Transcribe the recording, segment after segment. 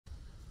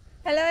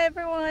Hello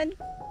everyone!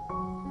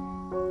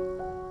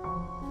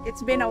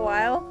 It's been a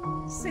while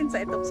since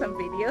I took some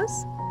videos,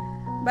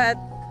 but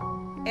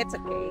it's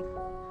okay.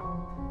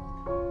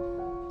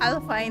 I'll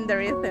find the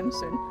rhythm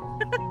soon.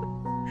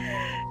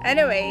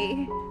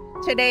 Anyway,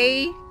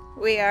 today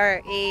we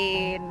are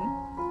in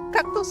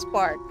Cactus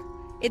Park.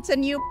 It's a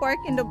new park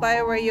in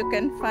Dubai where you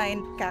can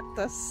find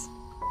cactus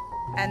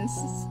and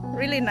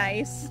really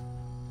nice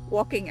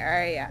walking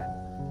area,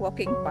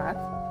 walking path.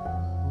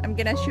 I'm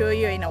gonna show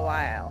you in a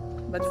while.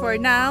 But for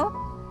now,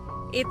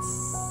 it's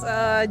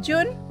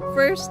June,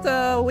 first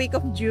week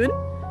of June.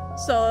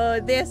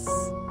 So these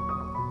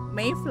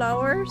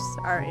Mayflowers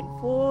are in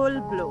full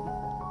bloom.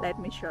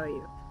 Let me show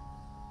you.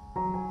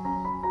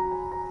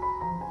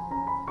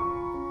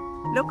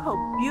 Look how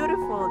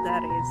beautiful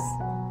that is.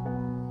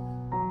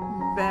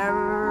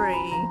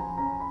 Very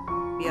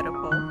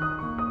beautiful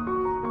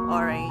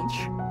orange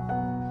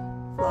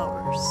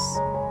flowers.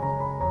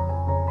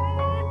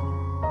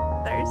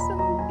 And there's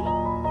some bee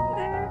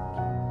there.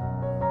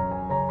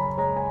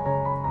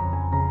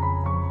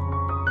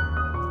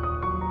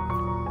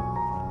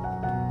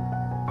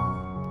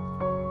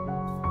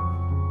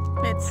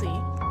 Let's see.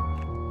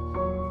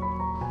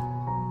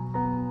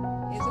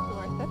 Is it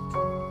worth it?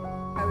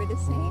 Are we the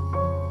same?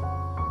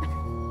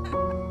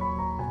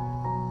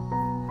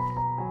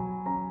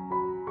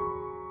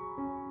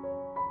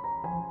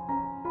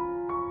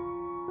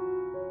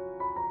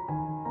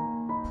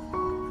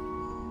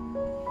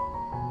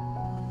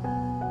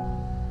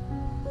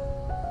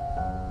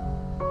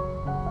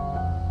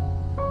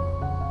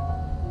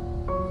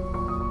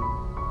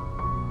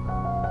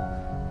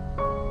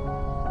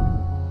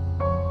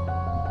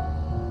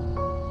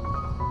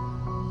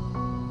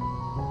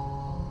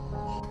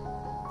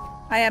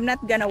 I am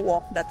not gonna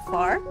walk that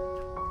far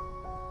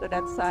to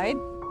that side.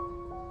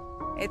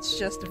 It's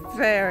just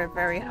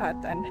very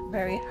hot and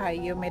very high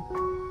humid.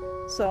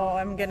 So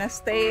I'm gonna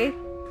stay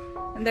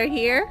under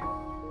here,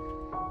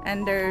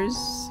 and there's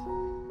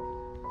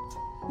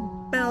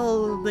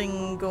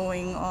building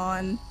going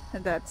on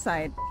at that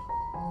side.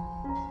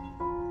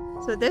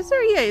 So this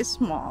area is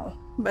small,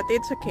 but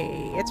it's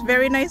okay. It's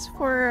very nice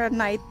for a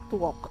night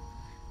walk.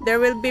 There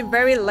will be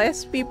very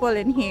less people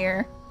in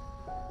here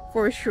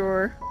for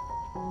sure.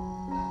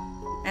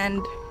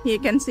 And you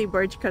can see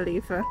Burj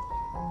Khalifa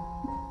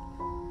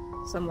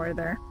somewhere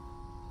there.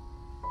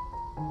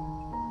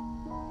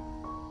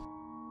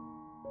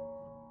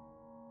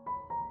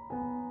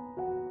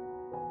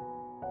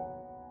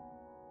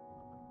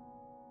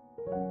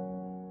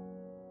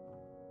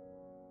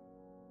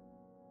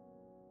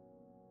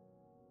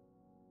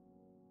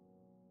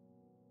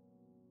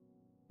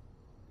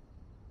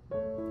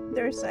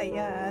 There's a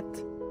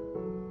yacht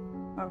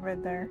over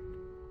there.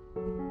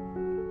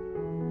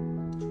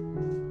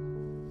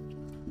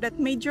 That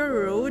major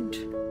road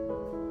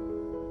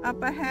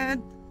up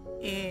ahead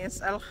is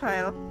Al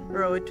Khail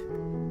Road.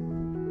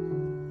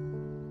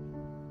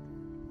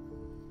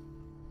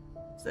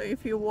 So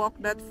if you walk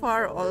that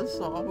far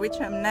also, which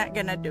I'm not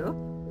gonna do,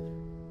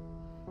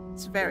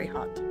 it's very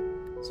hot.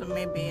 So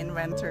maybe in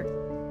winter.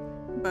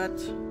 But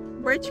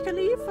Burj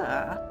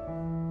Khalifa,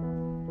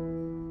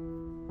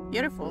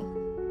 beautiful.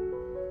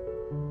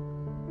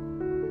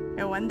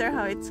 I wonder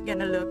how it's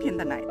gonna look in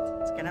the night.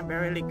 It's gonna be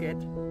really good.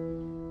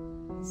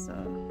 So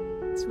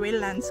it's well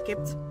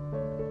landscaped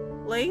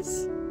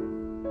place.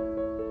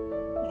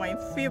 My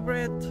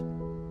favorite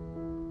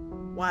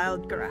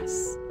wild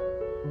grass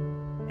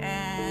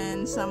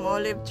and some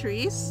olive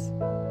trees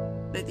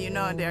that you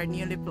know they are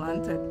newly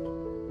planted,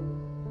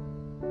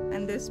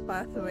 and this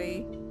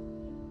pathway.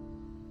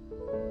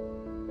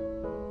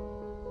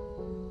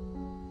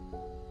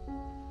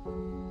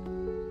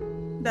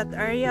 That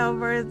area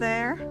over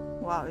there,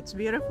 wow, it's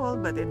beautiful,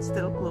 but it's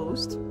still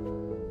closed.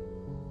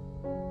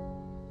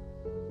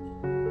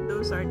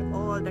 Those are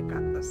all the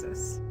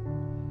cactuses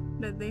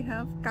that they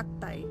have.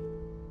 Cacti,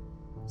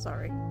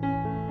 sorry,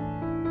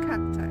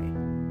 cacti,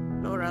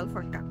 plural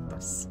for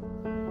cactus.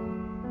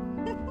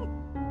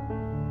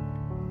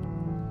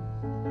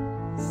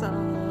 So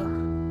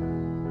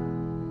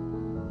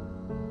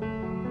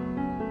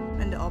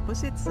on the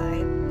opposite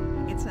side,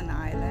 it's an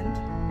island.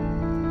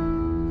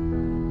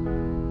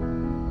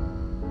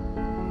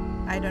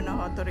 I don't know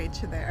how to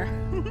reach there.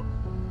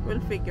 We'll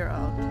figure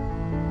out.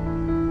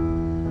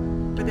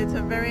 But it's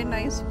a very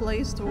nice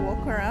place to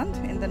walk around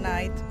in the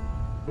night,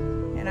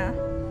 you know.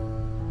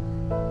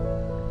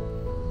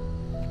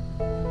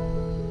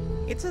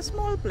 It's a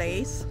small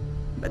place,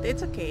 but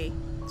it's okay.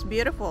 It's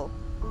beautiful.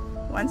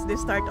 Once they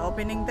start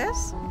opening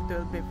this, it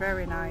will be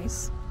very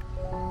nice.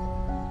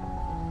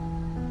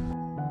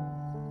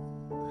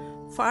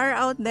 Far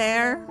out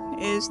there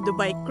is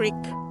Dubai Creek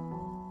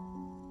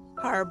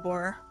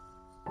Harbor.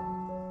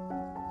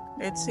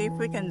 Let's see if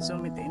we can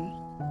zoom it in.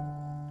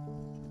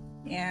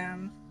 Yeah.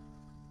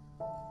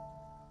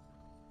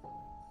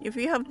 If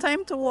you have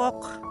time to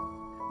walk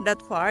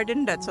that far,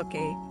 then that's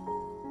okay.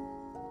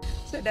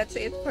 So that's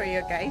it for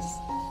you guys.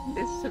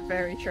 This is a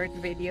very short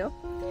video.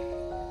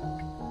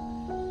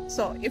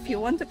 So if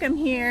you want to come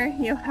here,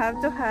 you have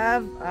to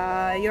have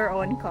your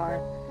own car.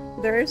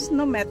 There's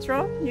no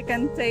metro. You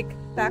can take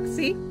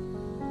taxi,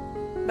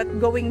 but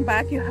going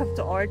back you have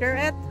to order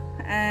it.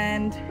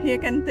 And you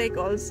can take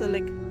also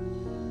like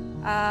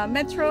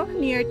metro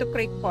near to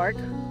Creek Park.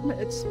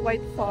 It's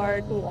quite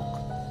far to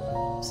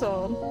walk.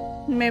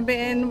 So maybe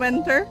in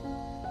winter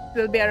it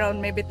will be around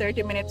maybe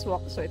 30 minutes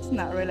walk, so it's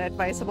not really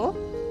advisable.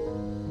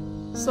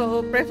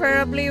 So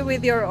preferably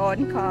with your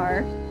own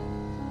car,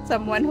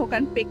 someone who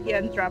can pick you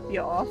and drop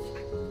you off.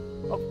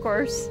 Of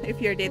course, if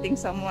you're dating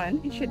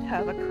someone, you should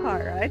have a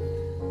car, right?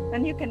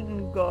 And you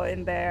can go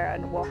in there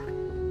and walk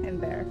in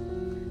there.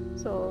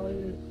 So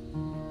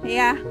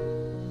yeah,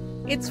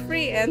 it's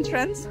free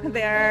entrance.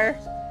 They're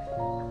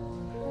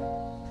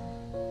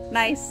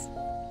nice.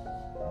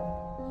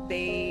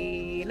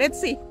 Let's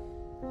see,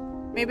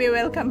 maybe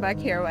we'll come back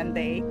here one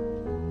day,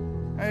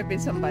 or maybe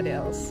somebody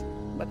else,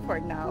 but for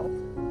now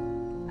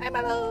I'm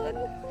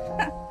alone.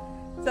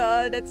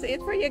 So that's it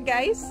for you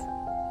guys.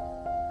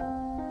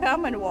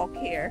 Come and walk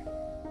here.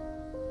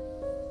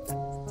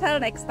 Till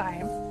next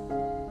time,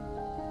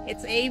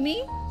 it's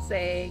Amy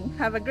saying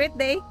have a great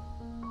day.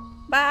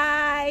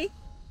 Bye.